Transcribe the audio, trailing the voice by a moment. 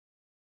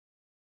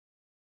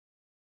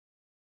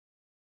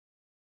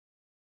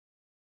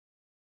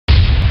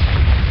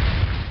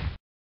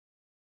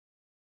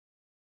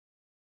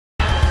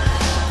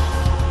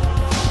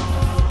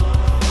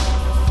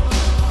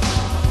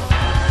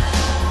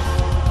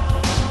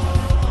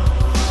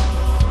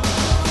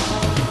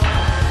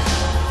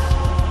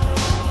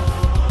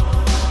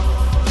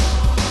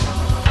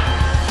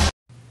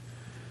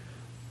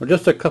Well,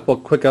 just a couple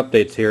of quick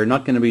updates here.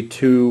 Not going to be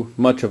too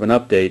much of an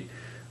update.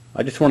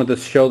 I just wanted to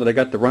show that I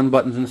got the run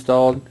buttons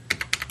installed.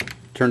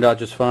 Turned out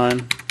just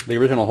fine. The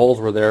original holes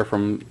were there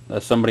from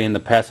somebody in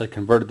the past that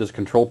converted this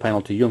control panel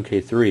to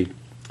UMK3,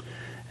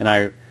 and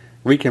I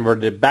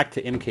reconverted it back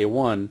to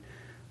MK1,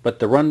 but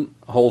the run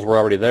holes were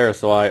already there,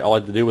 so all I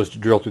had to do was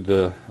drill through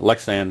the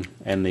Lexan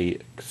and the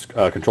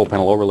control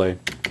panel overlay.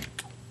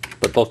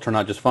 But those turned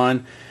out just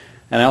fine.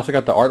 And I also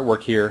got the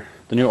artwork here,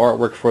 the new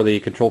artwork for the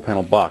control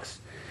panel box.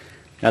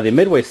 Now the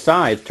midway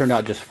sides turned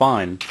out just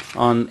fine.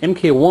 On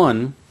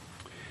MK1,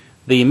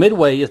 the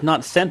midway is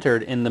not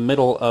centered in the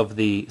middle of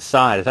the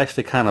side. It's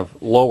actually kind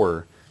of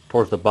lower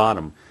towards the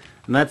bottom.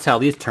 And that's how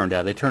these turned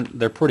out.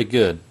 They're pretty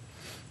good.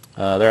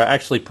 They're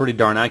actually pretty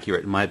darn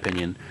accurate in my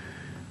opinion.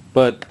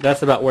 But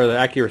that's about where the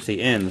accuracy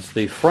ends.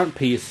 The front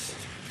piece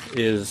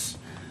is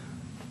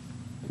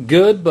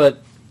good,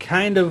 but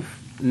kind of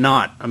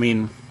not. I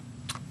mean,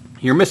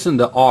 you're missing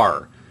the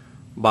R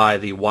by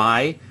the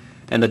Y,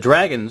 and the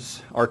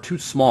dragons are too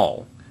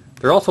small.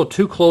 They're also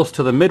too close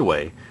to the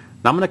midway.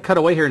 Now I'm going to cut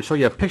away here and show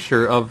you a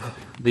picture of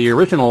the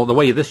original, the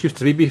way this used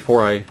to be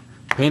before I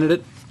painted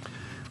it.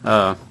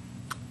 I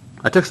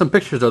took some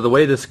pictures of the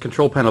way this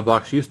control panel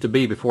box used to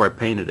be before I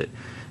painted it.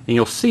 And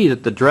you'll see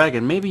that the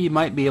dragon, maybe you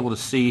might be able to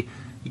see,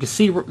 you can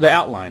see the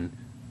outline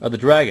of the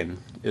dragon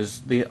is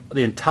the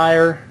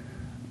entire,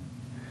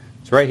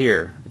 it's right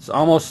here. It's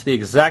almost the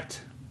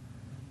exact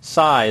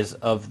size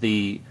of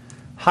the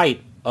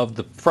height of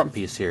the front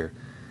piece here.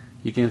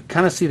 You can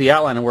kind of see the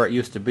outline of where it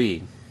used to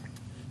be.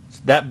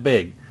 It's that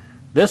big.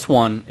 This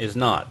one is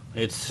not.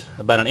 It's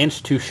about an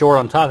inch too short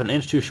on top and an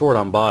inch too short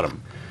on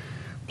bottom.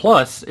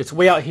 Plus, it's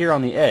way out here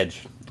on the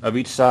edge of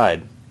each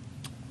side.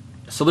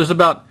 So there's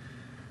about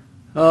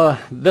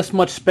this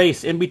much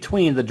space in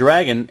between the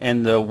dragon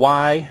and the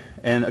Y,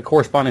 and a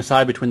corresponding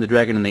side between the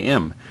dragon and the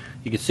M.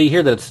 You can see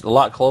here that it's a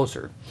lot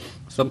closer.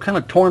 So I'm kind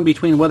of torn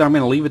between whether I'm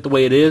going to leave it the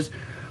way it is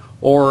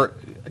or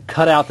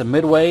cut out the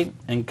midway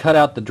and cut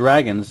out the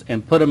dragons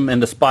and put them in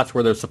the spots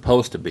where they're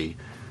supposed to be.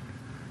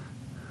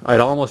 I'd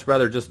almost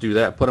rather just do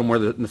that, put them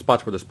in the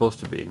spots where they're supposed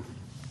to be.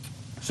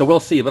 So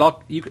we'll see,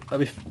 but I'm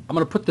going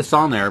to put this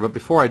on there, but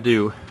before I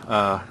do,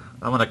 I'm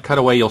going to cut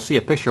away. You'll see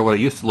a picture of what it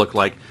used to look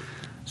like,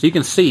 so you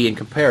can see and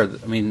compare.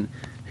 I mean,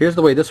 here's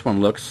the way this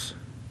one looks.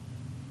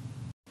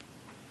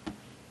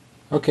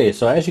 Okay,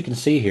 so as you can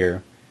see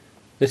here,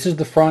 this is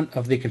the front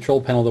of the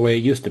control panel the way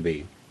it used to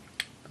be.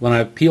 When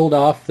I peeled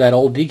off that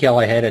old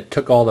decal I had, it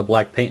took all the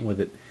black paint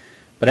with it.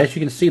 But as you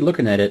can see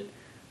looking at it,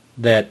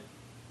 that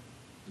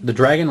the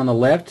dragon on the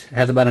left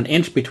has about an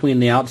inch between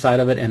the outside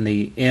of it and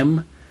the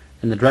M,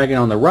 and the dragon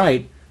on the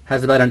right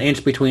has about an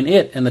inch between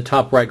it and the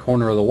top right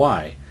corner of the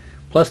Y.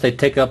 Plus they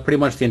take up pretty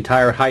much the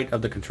entire height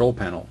of the control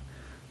panel.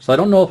 So I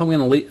don't know if I'm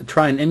going to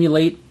try and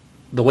emulate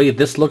the way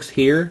this looks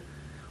here,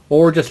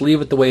 or just leave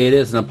it the way it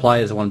is and apply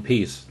it as one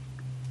piece.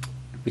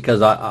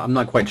 Because I'm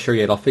not quite sure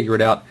yet. I'll figure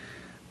it out.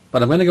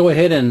 But I'm going to go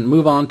ahead and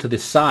move on to the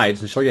sides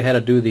and show you how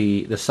to do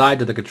the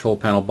sides of the control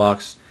panel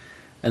box.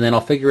 And then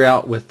I'll figure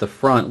out with the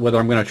front whether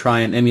I'm going to try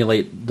and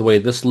emulate the way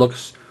this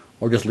looks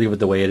or just leave it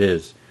the way it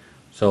is.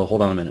 So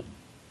hold on a minute.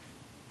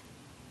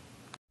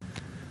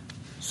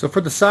 So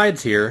for the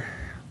sides here,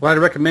 what I'd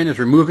recommend is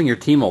removing your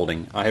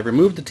T-molding. I have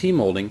removed the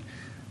T-molding.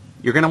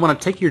 You're going to want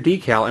to take your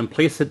decal and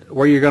place it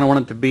where you're going to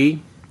want it to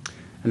be,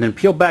 and then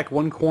peel back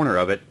one corner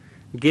of it.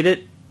 Get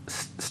it,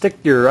 stick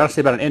your, I'd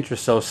say about an inch or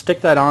so,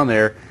 stick that on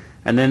there,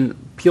 and then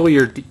peel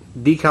your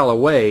decal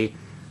away,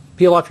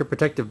 peel off your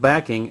protective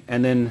backing,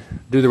 and then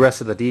do the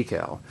rest of the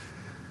decal.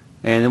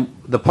 And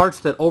the parts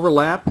that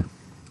overlap,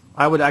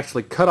 I would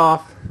actually cut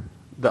off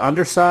the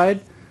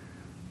underside,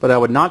 but I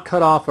would not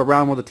cut off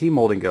around where the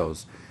T-molding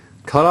goes.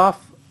 Cut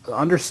off the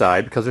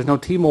underside because there's no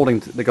T-molding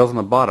that goes on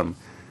the bottom.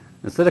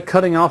 Instead of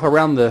cutting off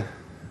around the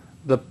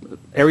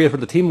areas where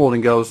the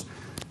T-molding goes,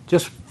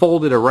 just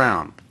fold it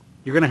around.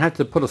 You're going to have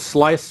to put a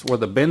slice where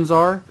the bends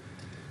are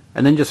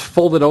and then just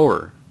fold it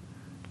over.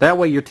 That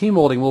way your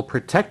T-molding will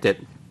protect it.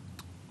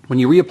 When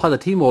you reapply the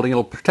T-molding,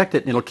 it'll protect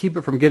it and it'll keep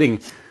it from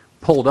getting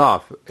pulled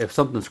off. If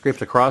something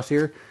scrapes across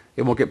here,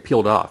 it won't get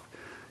peeled off.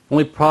 The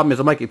only problem is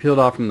it might get peeled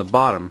off from the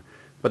bottom,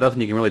 but nothing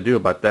you can really do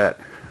about that.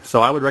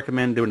 So I would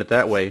recommend doing it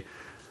that way.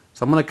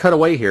 So I'm going to cut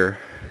away here.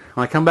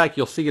 When I come back,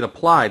 you'll see it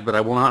applied, but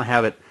I will not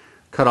have it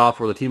cut off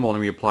where the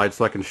T-molding reapplied,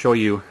 so I can show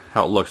you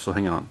how it looks. So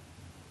hang on.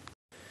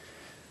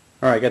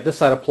 Alright, I got this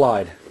side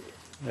applied.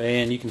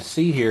 And you can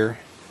see here,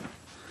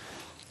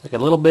 like a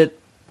little bit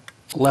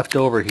left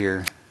over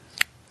here.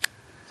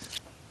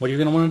 What you're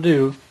going to want to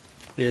do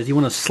is you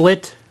want to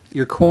slit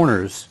your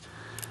corners.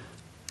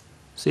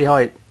 See how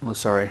I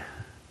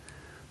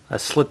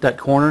slit that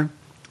corner?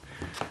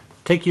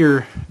 Take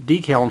your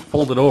decal and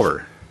fold it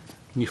over.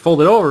 When you fold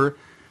it over,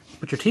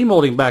 put your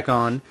T-molding back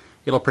on,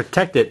 it'll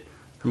protect it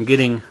from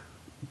getting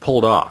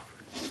pulled off.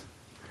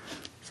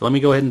 So let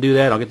me go ahead and do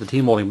that. I'll get the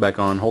T-molding back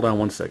on. Hold on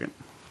one second.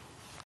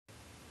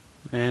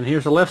 And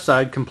here's the left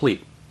side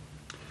complete.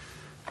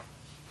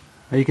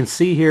 Now you can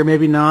see here,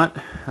 maybe not,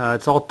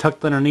 it's all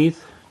tucked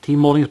underneath.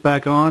 T-molding's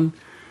back on.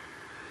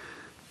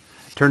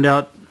 Turned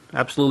out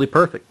absolutely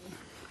perfect.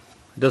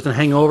 It doesn't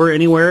hang over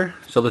anywhere,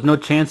 so there's no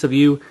chance of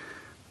you,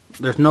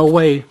 there's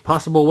no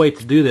possible way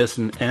to do this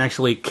and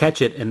actually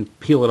catch it and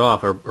peel it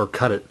off or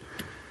cut it.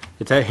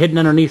 It's hidden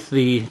underneath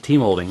the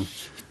T-molding.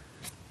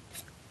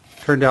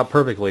 Turned out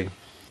perfectly.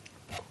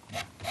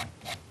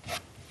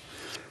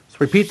 So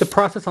repeat the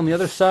process on the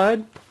other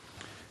side,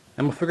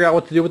 and we'll figure out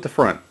what to do with the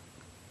front.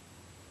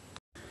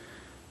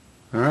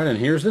 Alright, and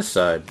here's this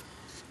side.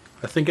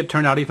 I think it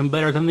turned out even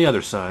better than the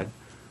other side.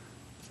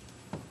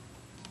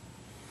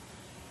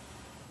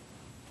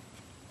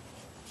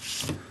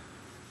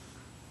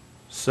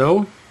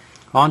 So,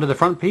 on to the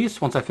front piece.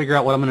 Once I figure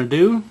out what I'm going to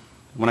do,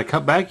 when I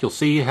cut back, you'll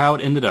see how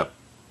it ended up.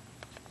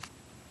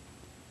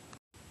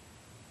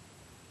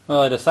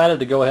 Well, I decided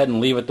to go ahead and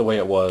leave it the way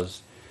it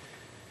was.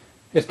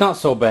 It's not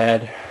so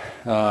bad,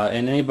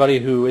 and anybody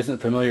who isn't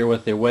familiar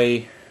with the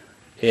way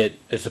it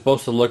is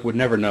supposed to look would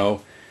never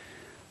know.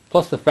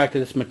 Plus the fact that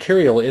this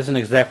material isn't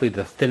exactly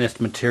the thinnest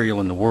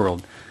material in the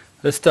world.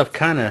 This stuff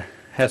kind of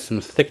has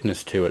some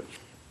thickness to it.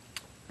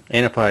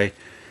 And if I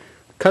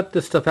cut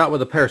this stuff out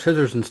with a pair of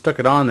scissors and stuck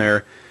it on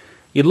there,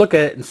 you'd look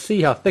at it and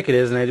see how thick it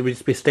is, and it would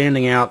just be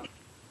standing out.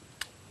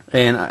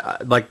 And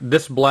like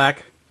this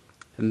black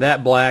and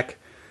that black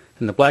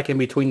and the black in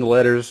between the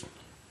letters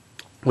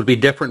would be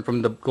different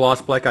from the gloss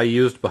black I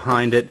used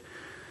behind it,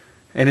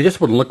 and it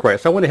just wouldn't look right.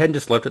 So I went ahead and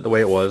just left it the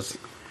way it was,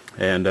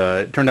 and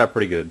it turned out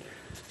pretty good.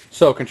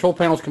 So control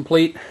panel's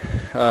complete,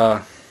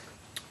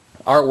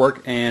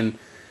 artwork and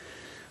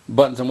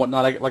buttons and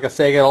whatnot. Like I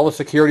say, I got all the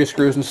security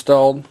screws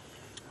installed.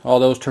 All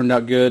those turned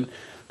out good.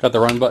 Got the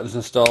run buttons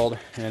installed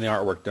and the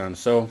artwork done.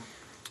 So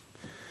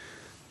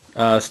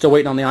still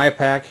waiting on the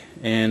iPack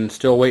and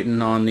still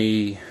waiting on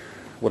the,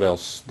 what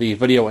else? The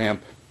video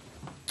amp.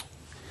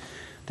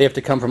 They have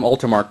to come from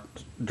Ultimark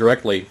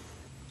directly,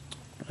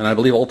 and I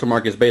believe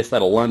Ultimark is based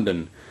out of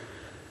London.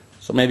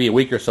 So maybe a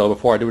week or so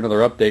before I do another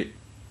update.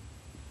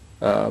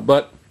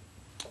 But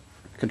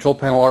control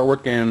panel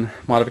artwork and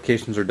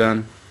modifications are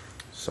done.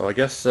 So I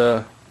guess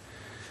that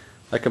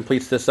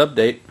completes this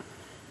update.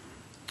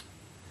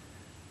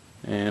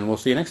 And we'll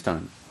see you next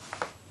time.